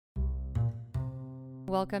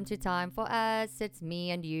Welcome to Time for Us. It's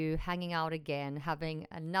me and you hanging out again, having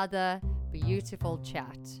another beautiful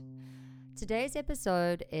chat. Today's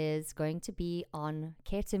episode is going to be on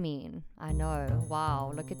ketamine. I know,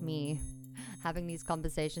 wow, look at me having these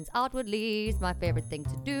conversations outwardly is my favorite thing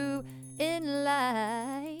to do in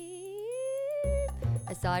life.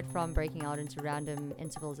 Aside from breaking out into random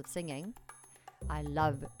intervals of singing, I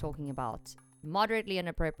love talking about moderately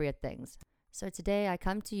inappropriate things. So today I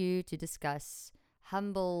come to you to discuss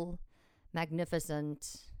humble,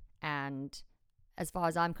 magnificent, and, as far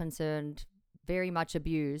as I'm concerned, very much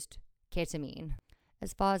abused ketamine.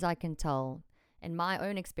 As far as I can tell, in my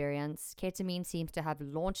own experience, ketamine seems to have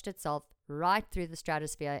launched itself right through the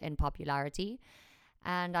stratosphere in popularity.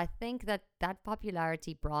 And I think that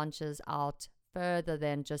popularity branches out further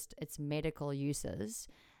than just its medical uses.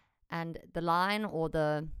 And the line,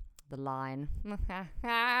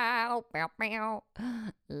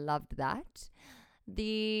 loved that.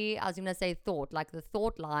 I was going to say thought, like the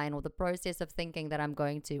thought line or the process of thinking that I'm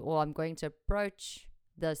going to approach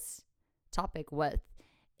this topic with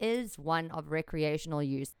is one of recreational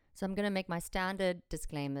use. So I'm going to make my standard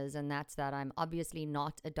disclaimers, and that's that I'm obviously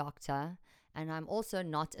not a doctor and I'm also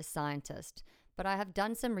not a scientist. But I have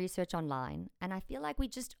done some research online, and I feel like we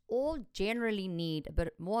just all generally need a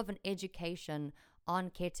bit more of an education on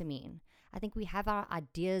ketamine. I think we have our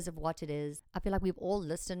ideas of what it is. I feel like we've all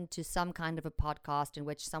listened to some kind of a podcast in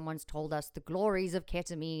which someone's told us the glories of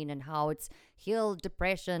ketamine and how it's healed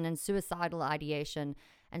depression and suicidal ideation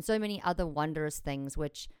and so many other wondrous things,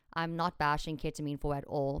 which I'm not bashing ketamine for at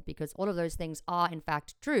all, because all of those things are in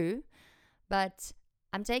fact true. But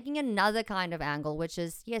I'm taking another kind of angle, which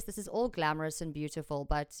is, yes, this is all glamorous and beautiful,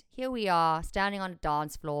 but here we are standing on a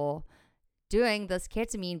dance floor doing this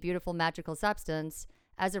ketamine, beautiful, magical substance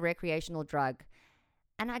as a recreational drug.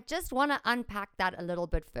 And I just want to unpack that a little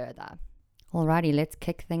bit further. Alrighty, let's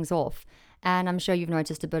kick things off. And I'm sure you've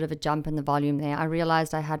noticed a bit of a jump in the volume there. I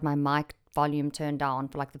realized I had my mic volume turned down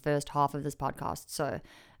for like the first half of this podcast, so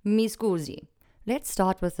mi scusi. Let's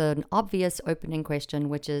start with an obvious opening question,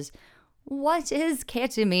 which is, what is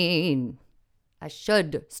ketamine? I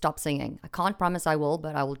should stop singing. I can't promise I will,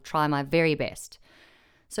 but I will try my very best.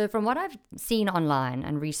 So from what I've seen online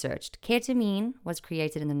and researched, ketamine was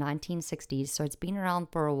created in the 1960s, so it's been around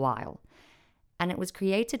for a while. And it was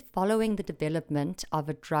created following the development of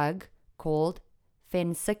a drug called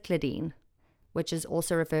phencyclidine, which is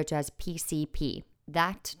also referred to as PCP.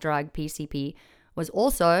 That drug, PCP, was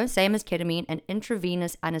also, same as ketamine, an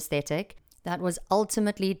intravenous anesthetic that was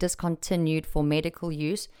ultimately discontinued for medical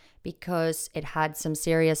use because it had some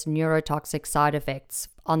serious neurotoxic side effects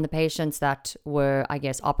on the patients that were,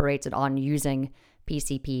 operated on using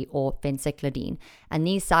PCP or phencyclidine. And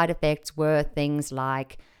these side effects were things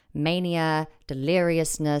like mania,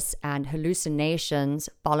 deliriousness, and hallucinations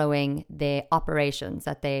following their operations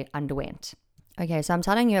that they underwent. Okay, so I'm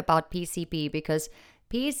telling you about PCP because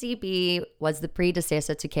PCP was the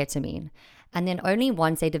predecessor to ketamine. And then only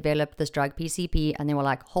once they developed this drug, PCP, and they were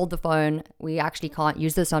like, hold the phone, we actually can't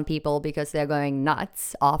use this on people because they're going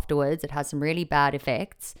nuts afterwards. It has some really bad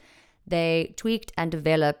effects. They tweaked and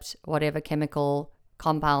developed whatever chemical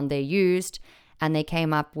compound they used, and they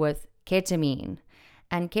came up with ketamine.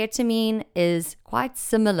 And ketamine is quite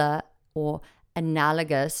similar or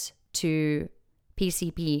analogous to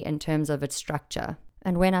PCP in terms of its structure.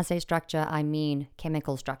 And when I say structure, I mean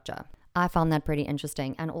chemical structure. I found that pretty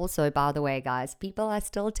interesting. And also, by the way, guys, people are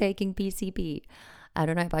still taking PCP. I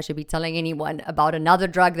don't know if I should be telling anyone about another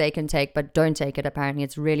drug they can take, but don't take it. Apparently,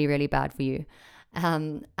 it's really, really bad for you.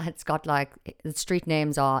 It's got the street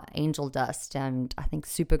names are angel dust, and I think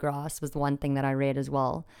supergrass was the one thing that I read as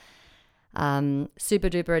well. Super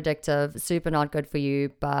duper addictive, super not good for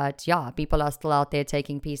you. But yeah, people are still out there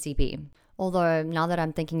taking PCP. Although now that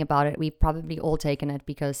I'm thinking about it, we've probably all taken it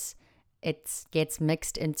because it gets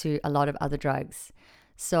mixed into a lot of other drugs.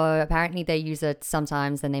 So apparently they use it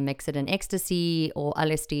sometimes, then they mix it in ecstasy or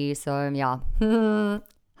LSD. So yeah,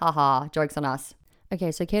 haha, jokes on us.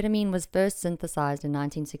 Okay, so ketamine was first synthesized in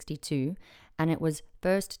 1962, and it was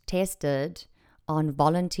first tested on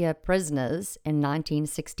volunteer prisoners in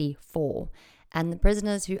 1964. And the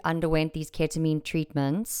prisoners who underwent these ketamine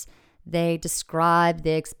treatments, they described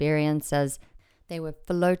their experience as they were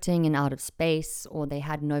floating in outer space, or they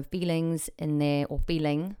had no feelings in their, or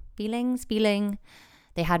feeling.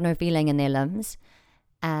 They had no feeling in their limbs.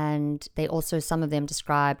 And they also, some of them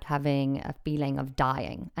described having a feeling of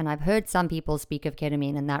dying. And I've heard some people speak of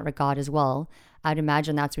ketamine in that regard as well. I'd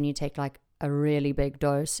imagine that's when you take like a really big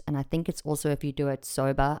dose. And I think it's also if you do it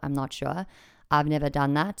sober. I'm not sure. I've never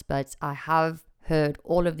done that, but I have heard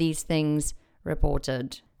all of these things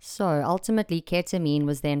reported. So ultimately, ketamine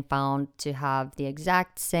was then found to have the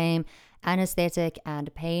exact same anesthetic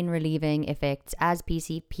and pain relieving effects as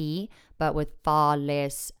PCP, but with far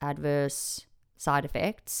less adverse side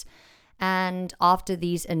effects. And after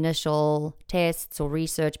these initial tests or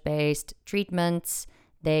research based treatments,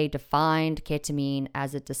 they defined ketamine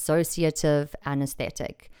as a dissociative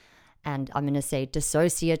anesthetic. And I'm going to say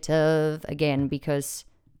dissociative again because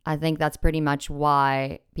I think that's pretty much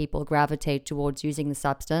why people gravitate towards using the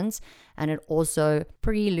substance. And it also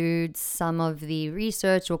preludes some of the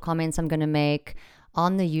research or comments I'm going to make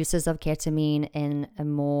on the uses of ketamine in a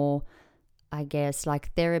more, I guess,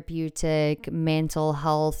 like therapeutic, mental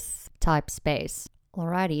health type space.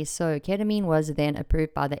 Alrighty, so ketamine was then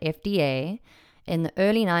approved by the FDA in the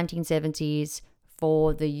early 1970s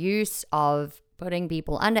for the use of putting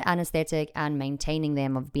people under anesthetic and maintaining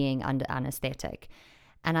them of being under anesthetic.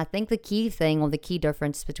 And I think the key thing or the key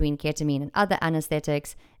difference between ketamine and other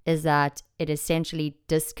anesthetics is that it essentially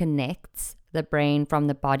disconnects the brain from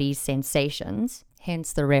the body's sensations,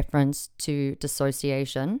 hence the reference to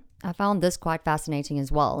dissociation. I found this quite fascinating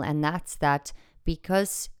as well, and that's that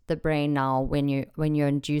because the brain now, when you're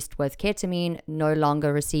induced with ketamine, no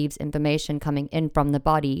longer receives information coming in from the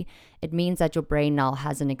body, it means that your brain now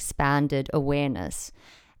has an expanded awareness.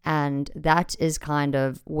 And that is kind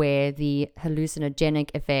of where the hallucinogenic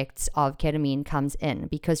effects of ketamine comes in,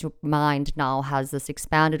 because your mind now has this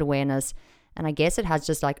expanded awareness, and I guess it has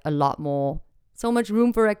just like a lot more, so much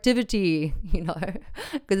room for activity,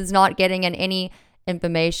 because it's not getting in any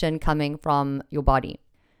information coming from your body.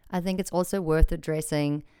 I think it's also worth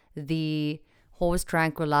addressing the horse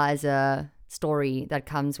tranquilizer story that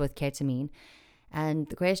comes with ketamine. And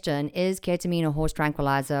the question, is ketamine a horse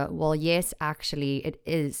tranquilizer? Well, yes, actually, it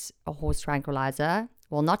is a horse tranquilizer.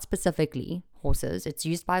 Well, not specifically horses. It's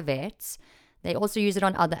used by vets. They also use it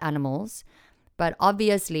on other animals. But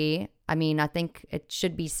obviously, I think it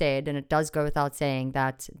should be said, and it does go without saying,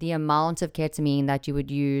 that the amount of ketamine that you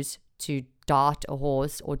would use to dart a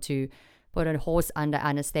horse or to put a horse under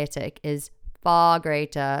anesthetic is far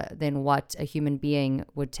greater than what a human being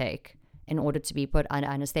would take in order to be put under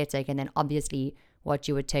anesthetic. And then obviously what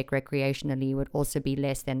you would take recreationally would also be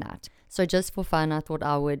less than that. So just for fun, I thought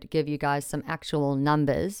I would give you guys some actual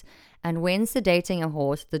numbers. And when sedating a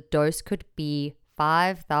horse, the dose could be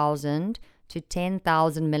 5,000 to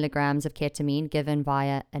 10,000 milligrams of ketamine given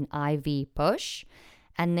via an IV push.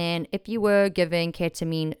 And then if you were giving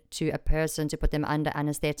ketamine to a person to put them under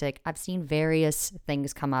anesthetic, I've seen various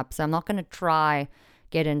things come up. So I'm not going to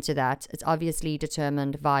get into that. It's obviously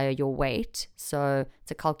determined via your weight. So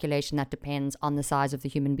it's a calculation that depends on the size of the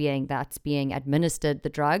human being that's being administered the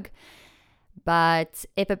drug. But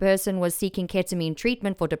if a person was seeking ketamine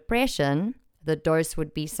treatment for depression, the dose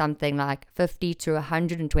would be something like 50 to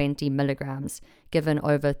 120 milligrams given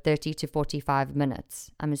over 30 to 45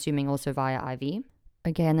 minutes. I'm assuming also via IV.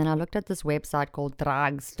 Okay, and then I looked at this website called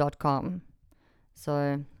drugs.com.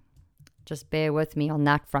 So just bear with me on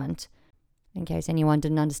that front. In case anyone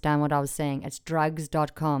didn't understand what I was saying, it's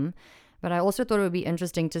drugs.com. But I also thought it would be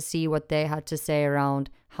interesting to see what they had to say around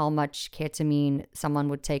how much ketamine someone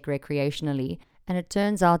would take recreationally. And it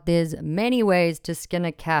turns out there's many ways to skin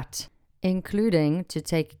a cat, including to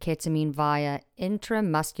take ketamine via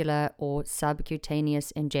intramuscular or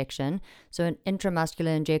subcutaneous injection. So an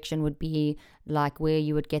intramuscular injection would be like where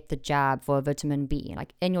you would get the jab for vitamin B,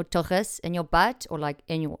 like in your tuchus, in your butt, or like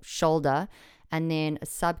in your shoulder. And then a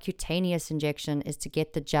subcutaneous injection is to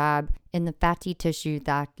get the jab in the fatty tissue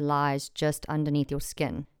that lies just underneath your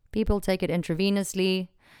skin. People take it intravenously.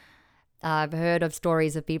 I've heard of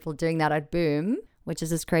stories of people doing that at Boom, which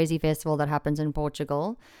is this crazy festival that happens in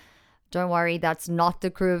Portugal. Don't worry, that's not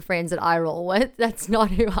the crew of friends that I roll with. That's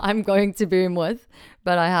not who I'm going to Boom with.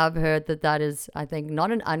 But I have heard that is, I think,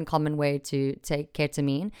 not an uncommon way to take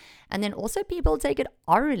ketamine. And then also people take it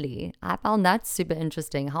orally. I found that super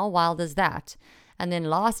interesting. How wild is that? And then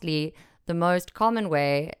lastly, the most common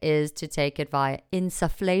way is to take it via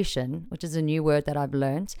insufflation, which is a new word that I've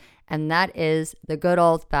learned. And that is the good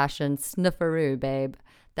old-fashioned snifferoo, babe.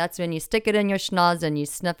 That's when you stick it in your schnoz and you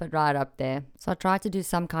sniff it right up there. So I tried to do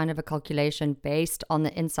some kind of a calculation based on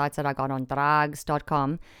the insights that I got on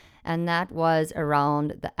drugs.com. And that was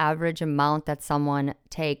around the average amount that someone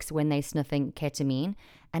takes when they're sniffing ketamine.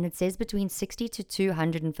 And it says between 60 to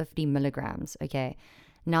 250 milligrams. Okay.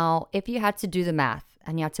 Now, if you had to do the math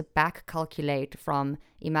and you had to back calculate from,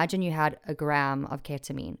 imagine you had a gram of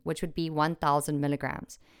ketamine, which would be 1,000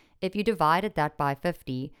 milligrams. If you divided that by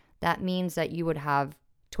 50, that means that you would have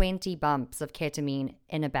 20 bumps of ketamine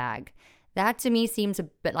in a bag. That to me seems a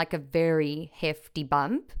bit like a very hefty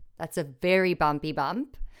bump. That's a very bumpy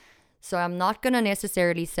bump. So I'm not going to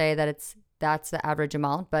necessarily say that that's the average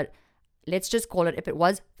amount, but let's just call it, if it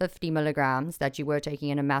was 50 milligrams that you were taking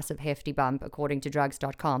in a massive hefty bump according to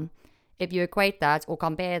drugs.com, if you equate that or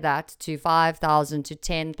compare that to 5,000 to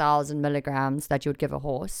 10,000 milligrams that you would give a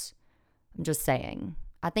horse, I'm just saying.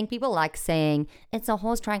 I think people like saying it's a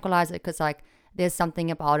horse tranquilizer because like there's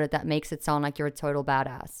something about it that makes it sound like you're a total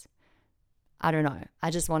badass. I don't know.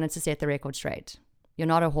 I just wanted to set the record straight. You're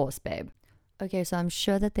not a horse, babe. Okay, so I'm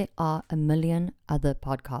sure that there are a million other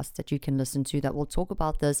podcasts that you can listen to that will talk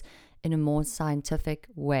about this in a more scientific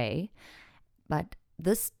way. But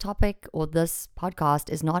this topic or this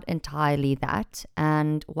podcast is not entirely that.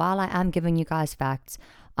 And while I am giving you guys facts,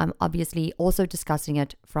 I'm obviously also discussing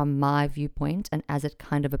it from my viewpoint and as it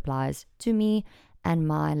kind of applies to me and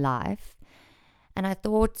my life. And I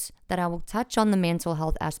thought that I will touch on the mental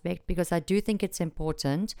health aspect because I do think it's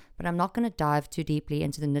important, but I'm not going to dive too deeply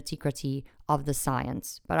into the nitty-gritty of the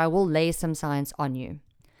science, but I will lay some science on you.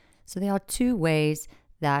 So there are 2 ways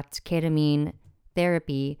that ketamine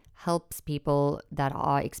therapy helps people that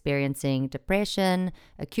are experiencing depression,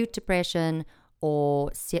 acute depression,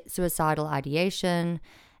 or suicidal ideation.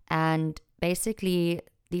 And basically,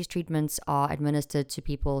 these treatments are administered to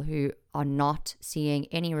people who are not seeing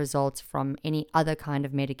any results from any other kind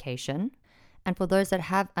of medication. And for those that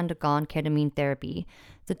have undergone ketamine therapy,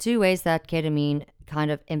 the 2 ways that ketamine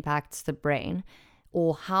kind of impacts the brain,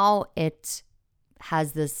 or how it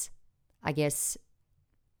has this, I guess,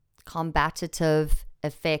 combative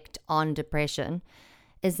effect on depression,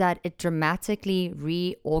 is that it dramatically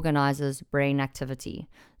reorganizes brain activity.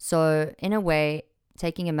 So in a way,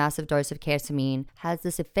 taking a massive dose of ketamine has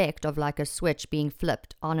this effect of like a switch being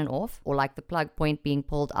flipped on and off, or like the plug point being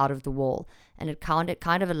pulled out of the wall. And it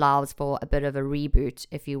kind of allows for a bit of a reboot,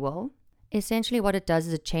 if you will. Essentially what it does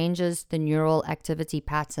is it changes the neural activity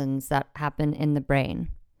patterns that happen in the brain.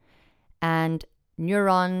 And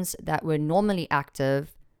neurons that were normally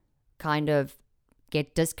active kind of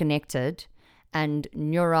get disconnected, and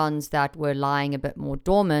neurons that were lying a bit more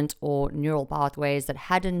dormant, or neural pathways that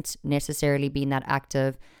hadn't necessarily been that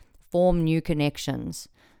active, form new connections.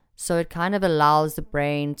 So it kind of allows the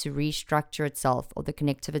brain to restructure itself, or the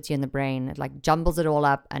connectivity in the brain. It like jumbles it all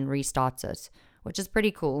up and restarts it, which is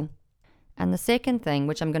pretty cool. And the second thing,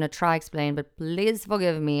 which I'm going to try explain, but please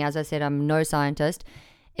forgive me, as I said, I'm no scientist,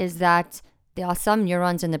 is that there are some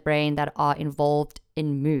neurons in the brain that are involved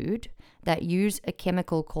in mood that use a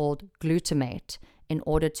chemical called glutamate in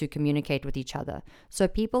order to communicate with each other. So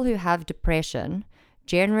people who have depression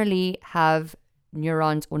generally have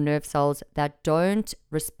neurons or nerve cells that don't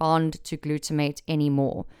respond to glutamate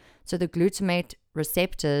anymore. So the glutamate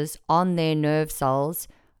receptors on their nerve cells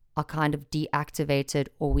are kind of deactivated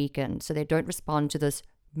or weakened. So they don't respond to this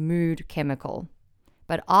mood chemical.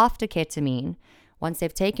 But after ketamine, once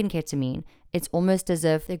they've taken ketamine, it's almost as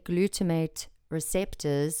if the glutamate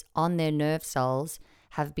receptors on their nerve cells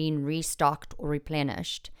have been restocked or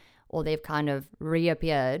replenished, or they've kind of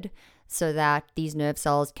reappeared, so that these nerve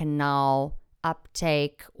cells can now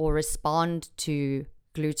uptake or respond to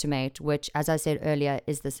glutamate, which, as I said earlier,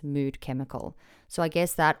 is this mood chemical. So I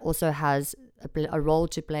guess that also has a role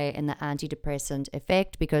to play in the antidepressant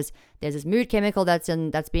effect, because there's this mood chemical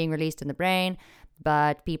that's being released in the brain,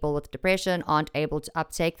 but people with depression aren't able to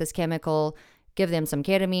uptake this chemical. Give them some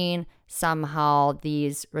ketamine, somehow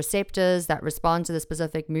these receptors that respond to the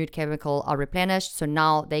specific mood chemical are replenished, so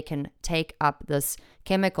now they can take up this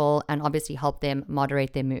chemical and obviously help them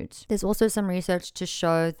moderate their moods. There's also some research to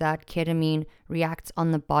show that ketamine reacts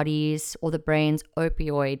on the body's or the brain's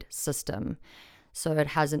opioid system, so it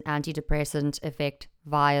has an antidepressant effect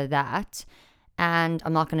via that. And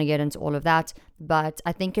I'm not going to get into all of that, but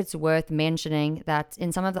I think it's worth mentioning that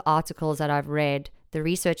in some of the articles that I've read, the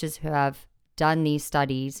researchers who have done these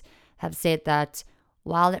studies have said that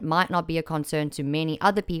while it might not be a concern to many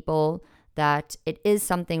other people, that it is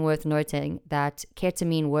something worth noting that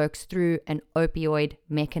ketamine works through an opioid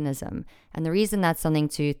mechanism. And the reason that's something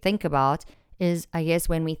to think about is, I guess,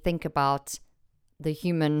 when we think about the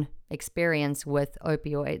human experience with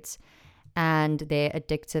opioids and their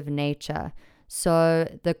addictive nature.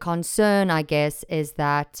 So the concern, I guess, is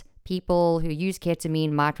that people who use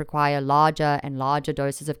ketamine might require larger and larger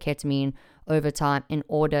doses of ketamine over time in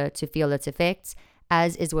order to feel its effects,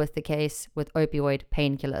 as is with the case with opioid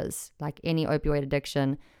painkillers. Like any opioid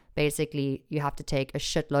addiction, basically you have to take a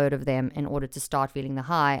shitload of them in order to start feeling the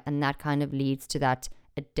high, and that kind of leads to that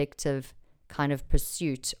addictive kind of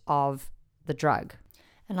pursuit of the drug.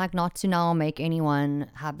 And like, not to now make anyone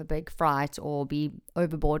have a big fright or be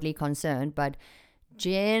overboardly concerned, but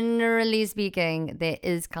generally speaking, there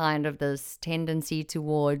is kind of this tendency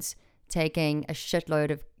towards taking a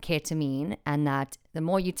shitload of ketamine, and that the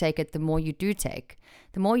more you take it, the more you do take.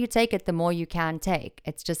 The more you take it, the more you can take.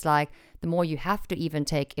 It's just like the more you have to even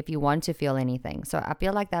take if you want to feel anything. So I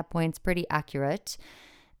feel like that point's pretty accurate.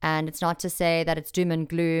 And it's not to say that it's doom and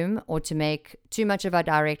gloom or to make too much of a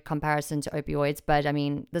direct comparison to opioids, but I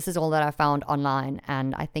mean, this is all that I found online,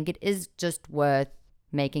 and I think it is just worth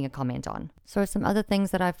making a comment on. So some other things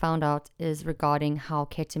that I found out is regarding how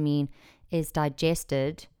ketamine is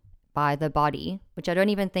digested by the body, which I don't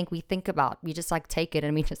even think we think about. We just like take it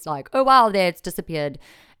and we just like, oh wow, there, it's disappeared.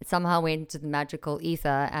 It somehow went to the magical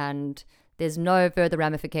ether, and there's no further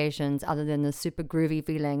ramifications other than the super groovy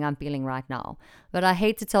feeling I'm feeling right now. But I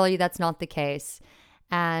hate to tell you that's not the case.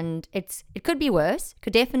 And it could be worse,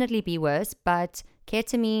 could definitely be worse, but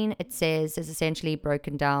ketamine, it says, is essentially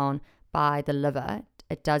broken down by the liver.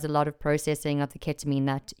 It does a lot of processing of the ketamine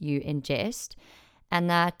that you ingest, and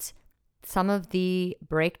that some of the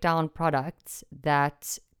breakdown products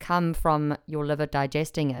that come from your liver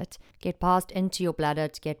digesting it get passed into your bladder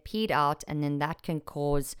to get peed out, and then that can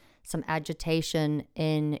cause some agitation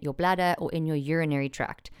in your bladder or in your urinary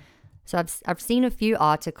tract. So I've seen a few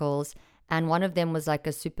articles, and one of them was like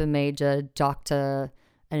a super major doctor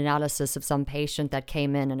analysis of some patient that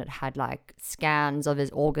came in, and it had like scans of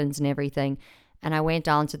his organs and everything. And I went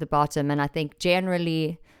down to the bottom, and I think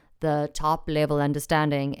generally the top level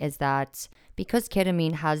understanding is that because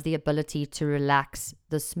ketamine has the ability to relax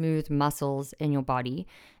the smooth muscles in your body,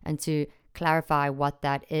 and to clarify what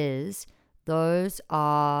that is, those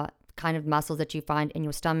are kind of muscles that you find in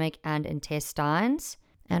your stomach and intestines,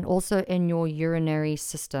 and also in your urinary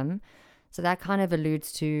system. So that kind of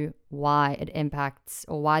alludes to why it impacts,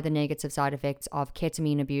 or why the negative side effects of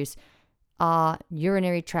ketamine abuse are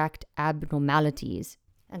urinary tract abnormalities.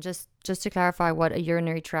 And just to clarify what a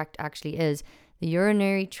urinary tract actually is, the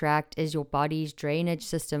urinary tract is your body's drainage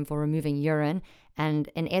system for removing urine. And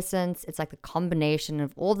in essence, it's like the combination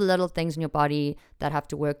of all the little things in your body that have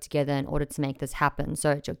to work together in order to make this happen.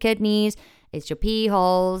 So it's your kidneys, it's your pee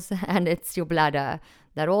holes, and it's your bladder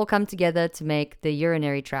that all come together to make the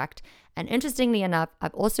urinary tract. And interestingly enough,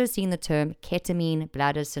 I've also seen the term ketamine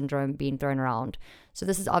bladder syndrome being thrown around. So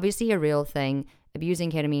this is obviously a real thing.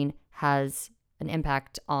 Abusing ketamine has an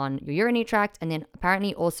impact on your urinary tract, and then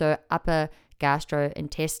apparently also upper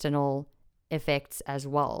gastrointestinal effects as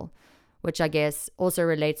well, which I guess also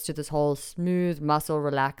relates to this whole smooth muscle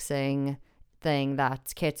relaxing thing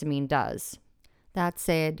that ketamine does. That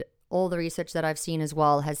said, all the research that I've seen as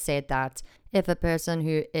well has said that if a person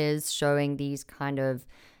who is showing these kind of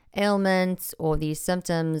ailments or these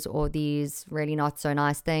symptoms or these really not so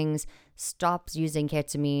nice things stops using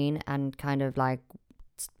ketamine and kind of like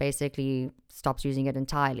basically stops using it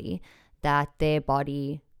entirely, that their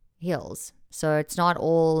body heals. So it's not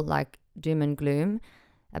all like doom and gloom.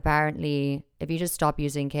 Apparently, if you just stop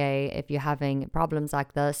using K, if you're having problems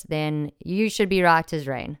like this, then you should be right as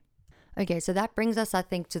rain. Okay, so that brings us, I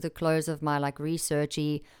think, to the close of my like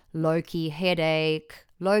researchy, low-key headache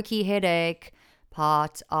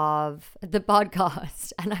part of the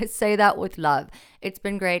podcast. And I say that with love. It's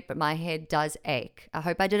been great, but my head does ache. I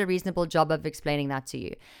hope I did a reasonable job of explaining that to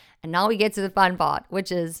you. And now we get to the fun part,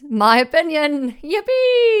 which is my opinion.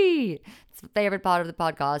 Yippee! It's the favorite part of the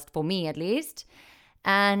podcast, for me at least.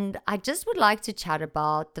 And I just would like to chat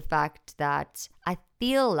about the fact that I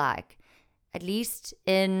feel like, at least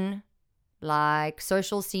in like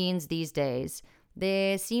social scenes these days,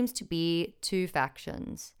 there seems to be two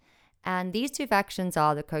factions. And these two factions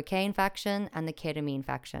are the cocaine faction and the ketamine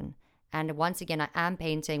faction. And once again, I am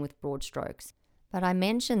painting with broad strokes. But I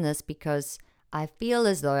mention this because I feel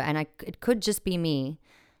as though, and it could just be me,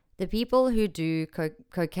 the people who do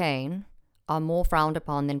cocaine are more frowned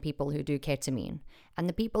upon than people who do ketamine. And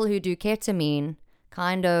the people who do ketamine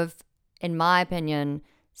kind of, in my opinion,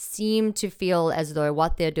 seem to feel as though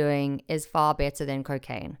what they're doing is far better than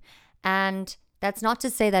cocaine. And that's not to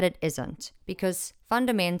say that it isn't, because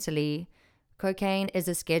fundamentally, cocaine is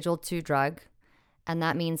a Schedule II drug, and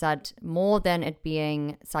that means that more than it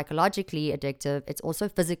being psychologically addictive, it's also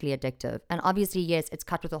physically addictive. And obviously, yes, it's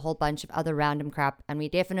cut with a whole bunch of other random crap, and we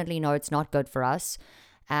definitely know it's not good for us,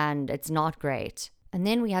 and it's not great. And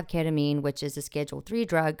then we have ketamine, which is a Schedule III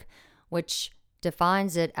drug, which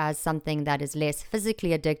defines it as something that is less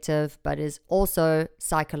physically addictive, but is also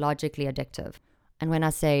psychologically addictive. And when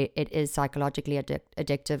I say it is psychologically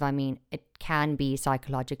addictive, I mean it can be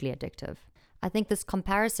psychologically addictive. I think this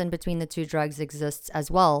comparison between the two drugs exists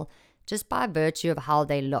as well, just by virtue of how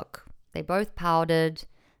they look. They're both powdered,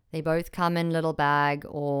 they both come in a little bag,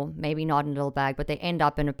 or maybe not in a little bag, but they end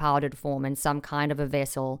up in a powdered form in some kind of a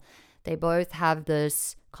vessel. They both have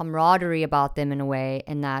this camaraderie about them in a way,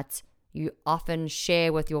 in that You often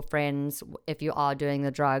share with your friends if you are doing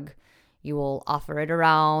the drug. You will offer it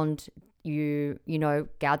around. You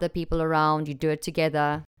gather people around. You do it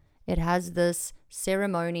together. It has this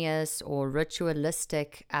ceremonious or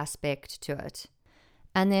ritualistic aspect to it.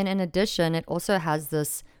 And then in addition, it also has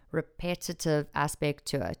this repetitive aspect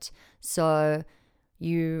to it. So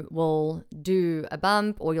you will do a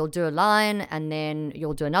bump or you'll do a line, and then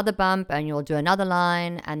you'll do another bump and you'll do another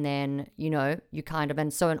line, and then, you kind of,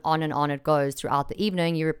 and so on and on it goes throughout the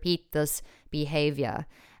evening. You repeat this behavior.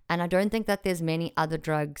 And I don't think that there's many other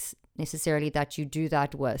drugs necessarily that you do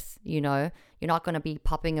that with. You're not going to be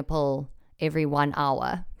popping a pill every 1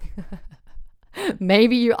 hour.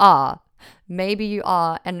 Maybe you are.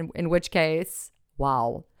 And in which case,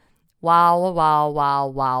 wow.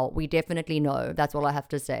 Wow. We definitely know. That's all I have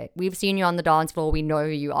to say. We've seen you on the dance floor. We know who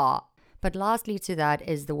you are. But lastly to that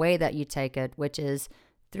is the way that you take it, which is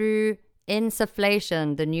through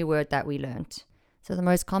insufflation, the new word that we learned. So the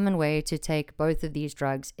most common way to take both of these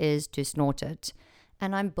drugs is to snort it.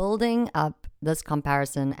 And I'm building up this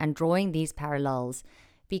comparison and drawing these parallels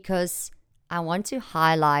because I want to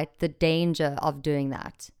highlight the danger of doing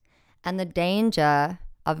that. And the danger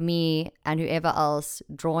of me and whoever else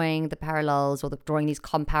drawing the parallels or drawing these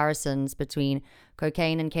comparisons between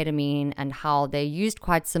cocaine and ketamine and how they're used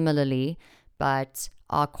quite similarly, but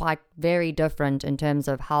are quite very different in terms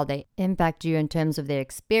of how they impact you in terms of their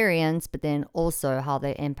experience, but then also how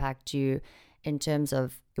they impact you in terms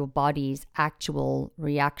of your body's actual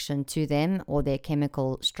reaction to them or their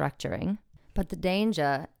chemical structuring. But the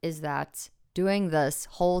danger is that doing this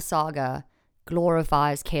whole saga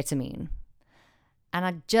glorifies ketamine. And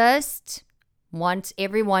I just want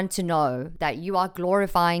everyone to know that you are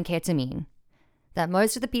glorifying ketamine, that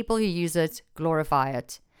most of the people who use it glorify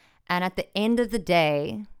it. And at the end of the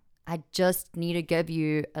day, I just need to give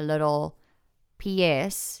you a little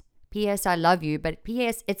PS. PS, I love you, but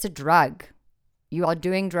PS, it's a drug. You are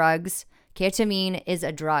doing drugs. Ketamine is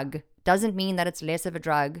a drug. Doesn't mean that it's less of a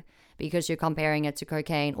drug because you're comparing it to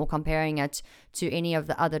cocaine or comparing it to any of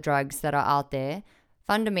the other drugs that are out there.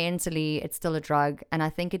 Fundamentally, it's still a drug, and I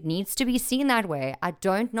think it needs to be seen that way. I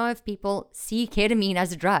don't know if people see ketamine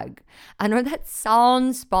as a drug. I know that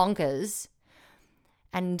sounds bonkers,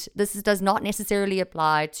 and this does not necessarily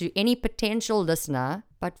apply to any potential listener,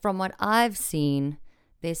 but from what I've seen,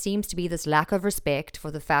 there seems to be this lack of respect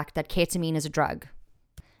for the fact that ketamine is a drug.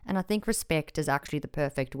 And I think respect is actually the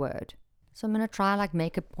perfect word. So I'm going to try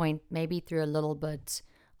make a point maybe through a little bit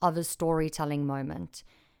of a storytelling moment.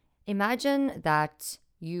 Imagine that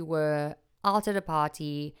you were out at a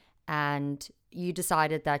party and you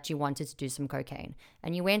decided that you wanted to do some cocaine.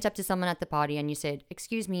 And you went up to someone at the party and you said,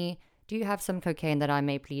 "Excuse me, do you have some cocaine that I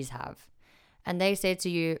may please have?" And they said to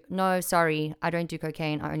you, "No, sorry, I don't do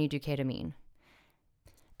cocaine, I only do ketamine."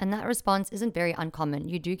 And that response isn't very uncommon.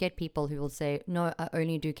 You do get people who will say, "No, I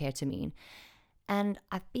only do ketamine." And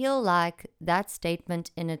I feel like that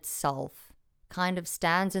statement in itself kind of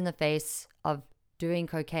stands in the face of doing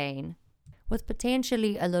cocaine with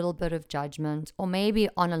potentially a little bit of judgment or maybe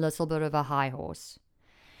on a little bit of a high horse.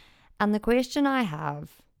 And the question I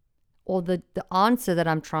have, or the answer that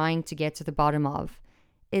I'm trying to get to the bottom of,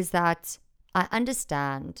 is that I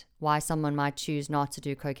understand why someone might choose not to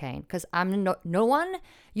do cocaine, because I'm no one,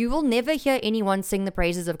 you will never hear anyone sing the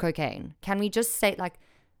praises of cocaine. Can we just say,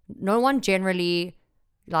 no one generally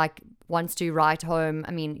wants to ride home.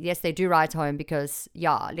 I mean, yes, they do ride home because,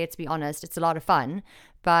 let's be honest, it's a lot of fun.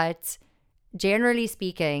 But generally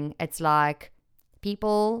speaking, it's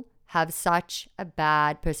people have such a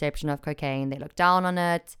bad perception of cocaine. They look down on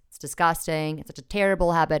it. It's disgusting. It's such a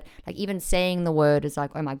terrible habit. Even saying the word is oh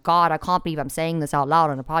my God, I can't believe I'm saying this out loud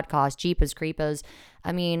on a podcast. Jeepers creepers.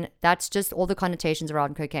 I mean, that's just all the connotations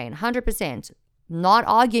around cocaine. 100%. Not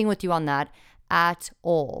arguing with you on that at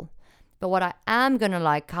all. But what I am going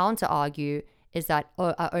to counter argue is that,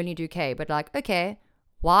 I only do K. But okay,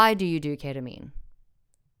 why do you do ketamine?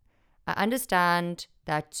 I understand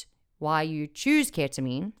that why you choose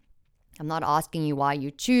ketamine. I'm not asking you why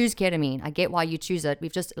you choose ketamine. I get why you choose it.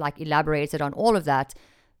 We've just elaborated on all of that,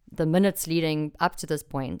 the minutes leading up to this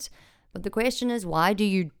point. But the question is, why do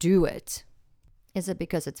you do it? Is it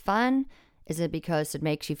because it's fun? Is it because it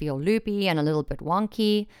makes you feel loopy and a little bit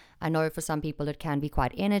wonky? I know for some people it can be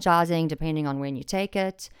quite energizing depending on when you take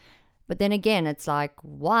it. But then again, it's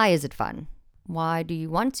why is it fun? Why do you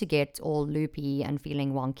want to get all loopy and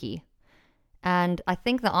feeling wonky? And I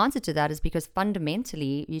think the answer to that is because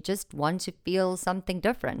fundamentally, you just want to feel something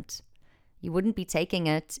different. You wouldn't be taking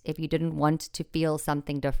it if you didn't want to feel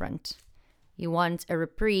something different. You want a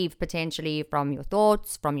reprieve potentially from your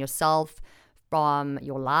thoughts, from yourself, from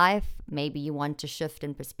your life. Maybe you want to shift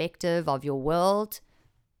in perspective of your world.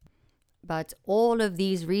 But all of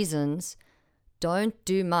these reasons don't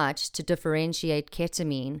do much to differentiate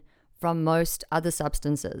ketamine from most other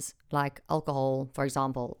substances, like alcohol, for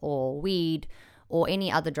example, or weed, or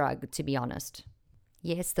any other drug, to be honest.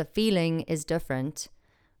 Yes, the feeling is different,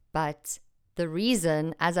 but the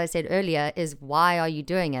reason, as I said earlier, is why are you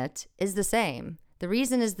doing it, is the same. The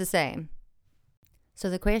reason is the same. So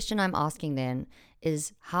the question I'm asking then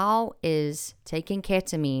is, how is taking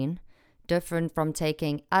ketamine different from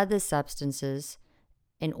taking other substances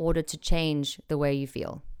in order to change the way you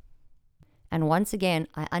feel? And once again,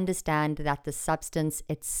 I understand that the substance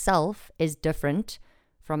itself is different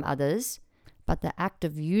from others, but the act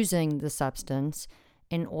of using the substance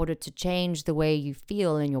in order to change the way you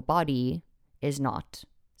feel in your body is not.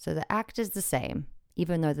 So the act is the same,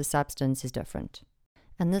 even though the substance is different.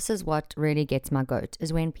 And this is what really gets my goat,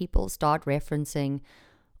 is when people start referencing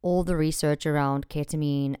all the research around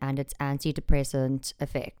ketamine and its antidepressant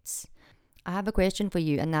effects. I have a question for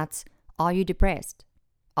you, and that's, are you depressed?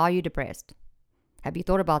 Are you depressed? Have you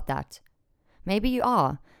thought about that? Maybe you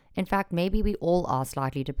are. In fact, maybe we all are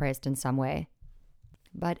slightly depressed in some way.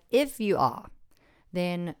 But if you are,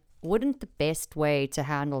 then wouldn't the best way to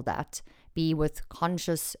handle that be with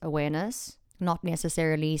conscious awareness, not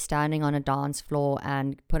necessarily standing on a dance floor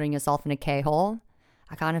and putting yourself in a K-hole?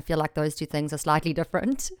 I kind of feel like those two things are slightly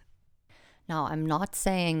different. Now, I'm not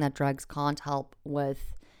saying that drugs can't help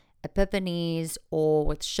with epiphanies or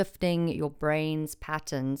with shifting your brain's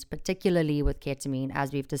patterns, particularly with ketamine,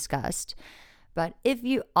 as we've discussed. But if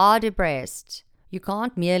you are depressed, you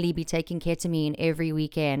can't merely be taking ketamine every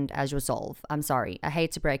weekend as your solve. I'm sorry, I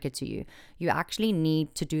hate to break it to you. You actually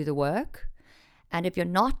need to do the work. And if you're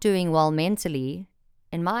not doing well mentally,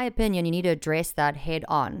 in my opinion, you need to address that head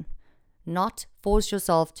on, not force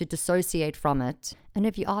yourself to dissociate from it. And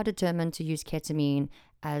if you are determined to use ketamine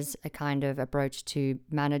as a kind of approach to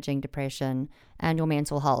managing depression and your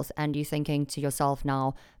mental health, and you're thinking to yourself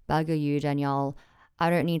now, bugger you, Danielle, I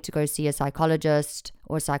don't need to go see a psychologist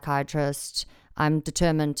or a psychiatrist, I'm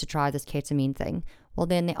determined to try this ketamine thing. Well,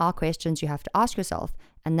 then there are questions you have to ask yourself,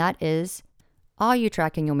 and that is, are you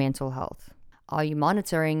tracking your mental health? Are you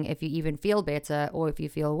monitoring if you even feel better or if you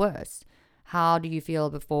feel worse? How do you feel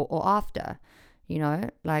before or after? You know,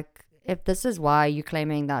 like if this is why you're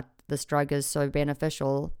claiming that this drug is so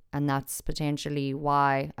beneficial, and that's potentially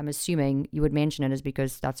why I'm assuming you would mention it is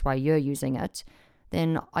because that's why you're using it,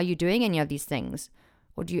 then are you doing any of these things?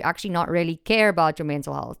 Or do you actually not really care about your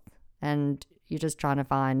mental health and you're just trying to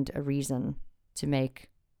find a reason to make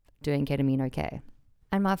doing ketamine okay?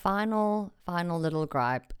 And my final little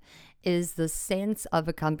gripe is the sense of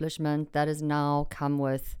accomplishment that has now come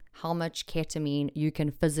with how much ketamine you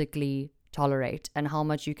can physically tolerate and how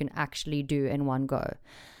much you can actually do in one go.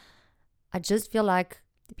 I just feel like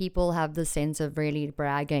people have this sense of really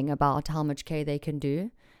bragging about how much K they can do.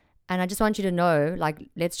 And I just want you to know, like,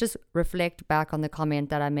 let's just reflect back on the comment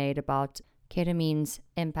that I made about ketamine's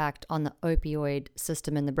impact on the opioid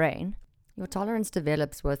system in the brain. Your tolerance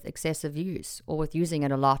develops with excessive use or with using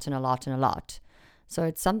it a lot and a lot and a lot. So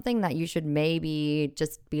it's something that you should maybe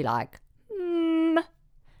just be like,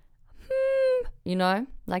 you know,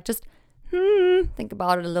 like just think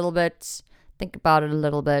about it a little bit.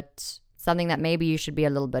 Something that maybe you should be a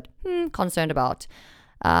little bit concerned about.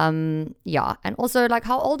 Yeah. And also, like,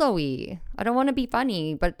 how old are we? I don't want to be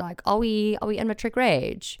funny, but like, are we in matric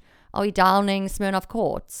rage? Are we downing Smirnoff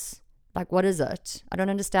quartz? Like, what is it? I don't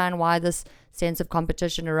understand why this sense of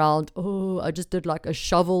competition around, oh, I just did like a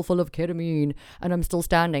shovel full of ketamine and I'm still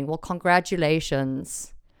standing. Well,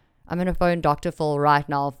 congratulations. I'm going to phone Dr. Phil right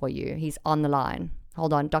now for you. He's on the line.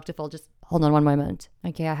 Hold on, Dr. Phil, just hold on one moment.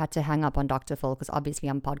 Okay, I had to hang up on Dr. Phil because obviously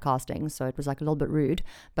I'm podcasting, so it was like a little bit rude,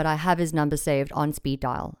 but I have his number saved on speed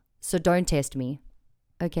dial, so don't test me.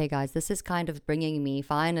 Okay, guys, this is kind of bringing me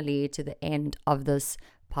finally to the end of this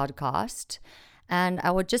podcast. And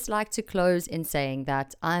I would just like to close in saying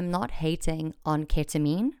that I'm not hating on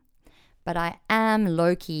ketamine, but I am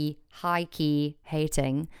low-key, high-key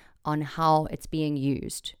hating on how it's being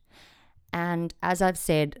used. And as I've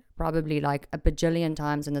said probably like a bajillion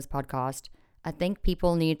times in this podcast, I think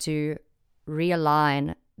people need to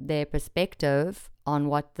realign their perspective on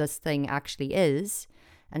what this thing actually is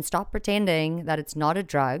and stop pretending that it's not a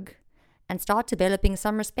drug and start developing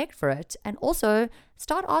some respect for it, and also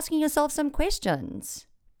start asking yourself some questions.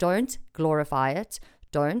 Don't glorify it.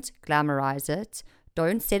 Don't glamorize it.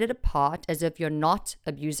 Don't set it apart as if you're not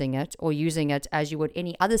abusing it or using it as you would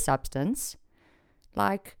any other substance.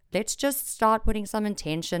 Like, let's just start putting some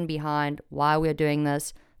intention behind why we're doing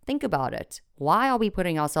this, Think about it. Why are we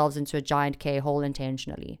putting ourselves into a giant K-hole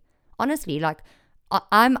intentionally? Honestly, like,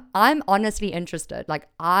 I'm honestly interested. Like,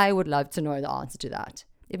 I would love to know the answer to that.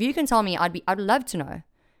 If you can tell me, I'd love to know.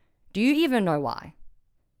 Do you even know why?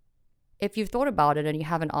 If you've thought about it and you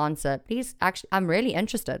have an answer, please, actually, I'm really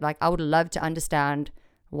interested. Like, I would love to understand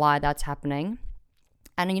why that's happening.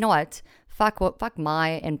 And you know what? Fuck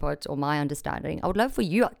my input or my understanding. I would love for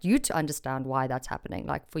you to understand why that's happening.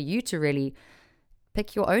 Like, for you to really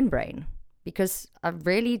pick your own brain, because I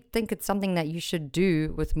really think it's something that you should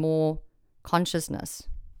do with more consciousness.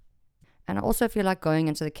 And I also feel like going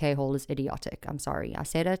into the K-hole is idiotic. I'm sorry. I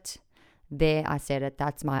said it. I said it.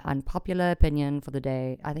 That's my unpopular opinion for the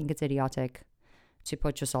day. I think it's idiotic to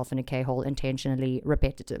put yourself in a K-hole intentionally,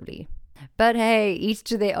 repetitively. But hey, each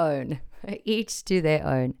to their own. Each to their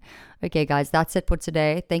own. Okay, guys, that's it for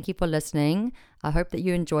today. Thank you for listening. I hope that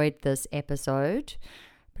you enjoyed this episode.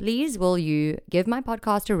 Please, will you give my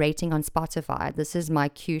podcast a rating on Spotify? This is my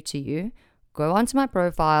cue to you. Go onto my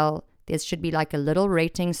profile. There should be like a little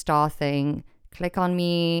rating star thing. Click on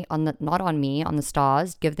me, on the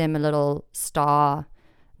stars. Give them a little star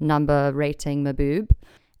number rating, my boob.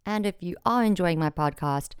 And if you are enjoying my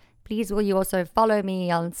podcast, please will you also follow me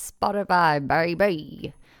on Spotify,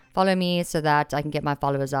 baby. Follow me so that I can get my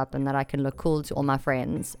followers up and that I can look cool to all my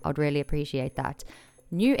friends. I'd really appreciate that.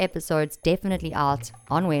 New episodes definitely out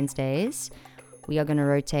on Wednesdays. We are going to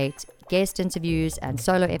rotate guest interviews and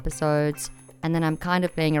solo episodes. And then I'm kind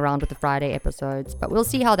of playing around with the Friday episodes, but we'll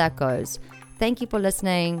see how that goes. Thank you for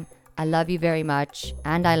listening. I love you very much,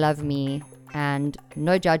 and I love me, and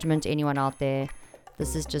no judgment to anyone out there.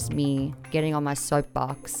 This is just me getting on my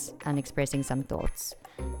soapbox and expressing some thoughts.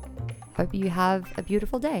 Hope you have a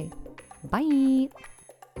beautiful day. Bye.